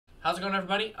How's it going,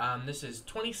 everybody? This is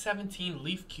 2017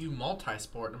 Leaf Q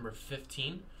Multi-Sport number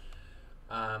 15.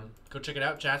 Go check it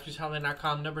out,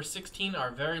 JaspysHighlight.com. Number 16, our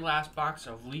very last box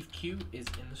of Leaf Q is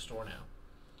in the store now.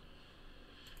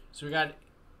 So we got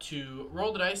to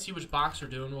roll the dice, see which box we're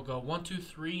doing. We'll go 1, 2,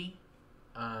 3,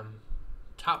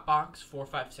 top box, 4,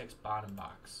 5, 6, bottom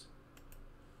box.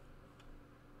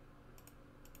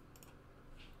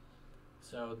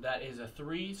 So that is a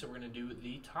 3, so we're going to do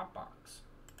the top box.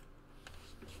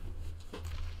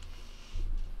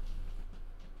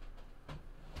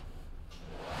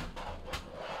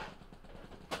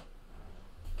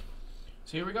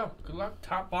 So here we go. Good luck.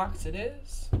 Top box it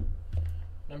is.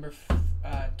 Number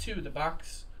 2, the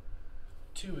box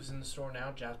 2 is in the store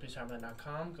now,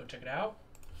 JaspysHighlight.com. Go check it out.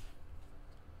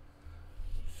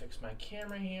 Fix my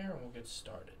camera here and we'll get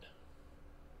started.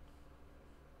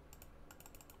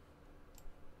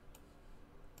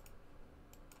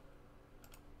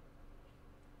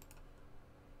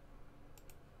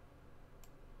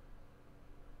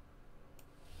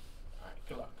 Alright,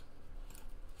 good luck.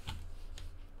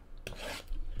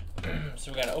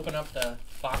 So we got to open up the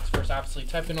box first, obviously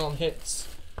type in all the hits.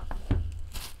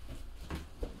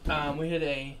 We hit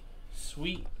a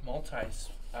sweet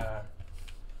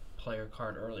player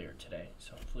card earlier today,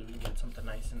 so hopefully we can get something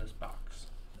nice in this box.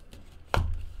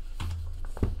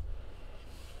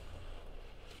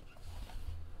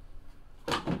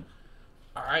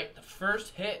 Alright, the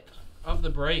first hit of the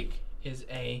break is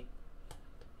a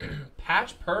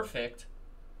patch perfect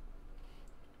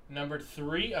number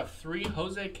 3 of 3,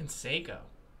 Jose Canseco.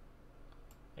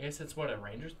 I guess that's what, a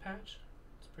Rangers patch?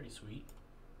 It's pretty sweet.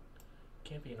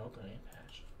 Can't be an Oakland A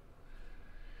patch.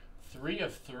 3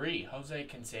 of 3, Jose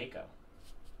Canseco.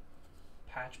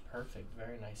 Patch perfect.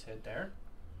 Very nice hit there.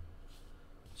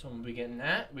 So we'll be getting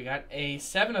that. We got a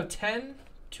 7 of 10,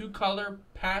 2-color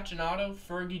patch and auto,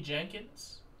 Fergie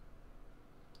Jenkins.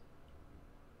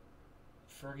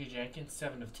 Fergie Jenkins,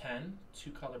 7 of 10,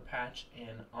 2-color patch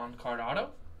and on-card auto.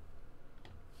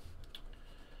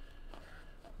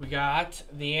 We got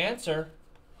the answer.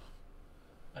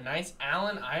 A nice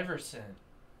Allen Iverson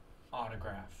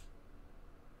autograph.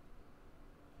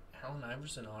 Allen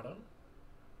Iverson auto.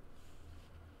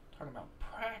 Talking about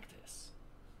practice.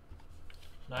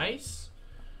 Nice.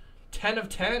 10 of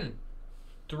 10.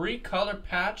 3-color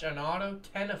patch and auto.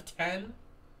 10 of 10.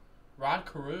 Rod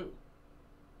Carew.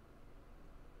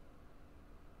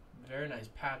 Very nice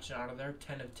patch and auto there.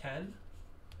 10 of 10.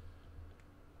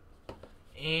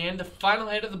 And the final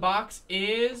hit of the box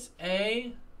is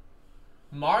a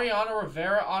Mariano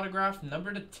Rivera autograph,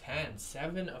 number to 10.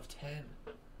 7 of 10.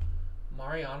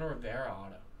 Mariano Rivera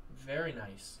auto. Very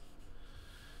nice.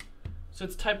 So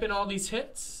let's type in all these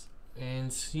hits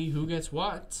and see who gets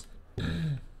what.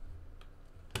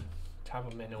 Type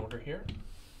them in order here.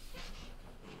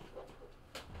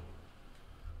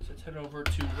 So let's head over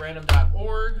to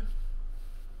random.org.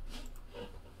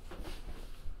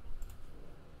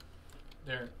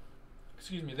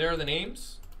 There are the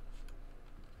names.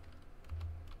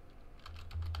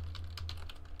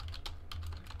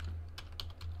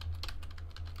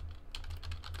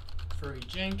 Fergie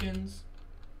Jenkins,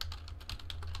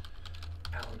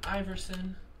 Allen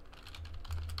Iverson,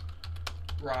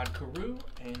 Rod Carew,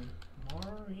 and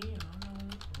Mariano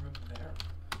Rivera.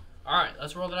 Alright,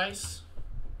 let's roll the dice.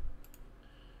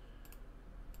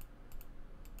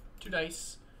 2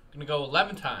 dice. I'm going to go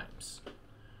 11 times.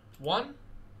 1,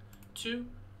 2,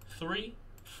 3,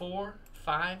 4,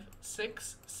 5,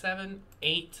 6, 7,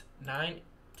 8, 9,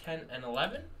 10, and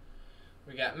 11.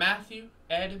 We got Matthew,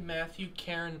 Ed, Matthew,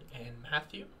 Karen, and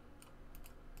Matthew.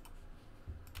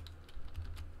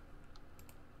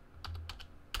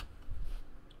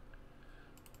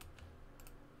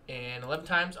 And 11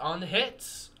 times on the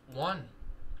hits. 1,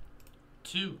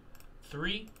 2,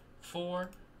 3, 4,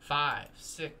 5,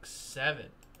 6, 7,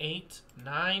 8,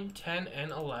 9, 10,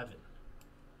 and 11.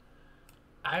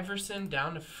 Iverson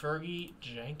down to Fergie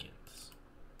Jenkins.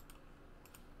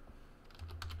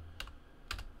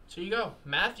 So you go.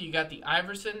 Matthew, you got the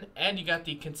Iverson. Ed, you got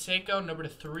the Canseco, number to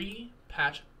 3,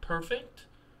 patch perfect.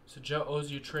 So Joe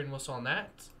owes you a trade whistle on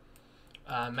that.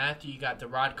 Matthew, you got the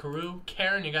Rod Carew.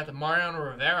 Karen, you got the Mariano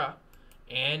Rivera.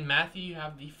 And Matthew, you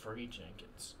have the Fergie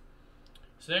Jenkins.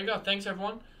 So there you go. Thanks,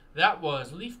 everyone. That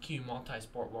was Leaf Q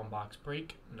Multi-Sport 1-box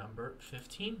break number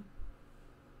 15.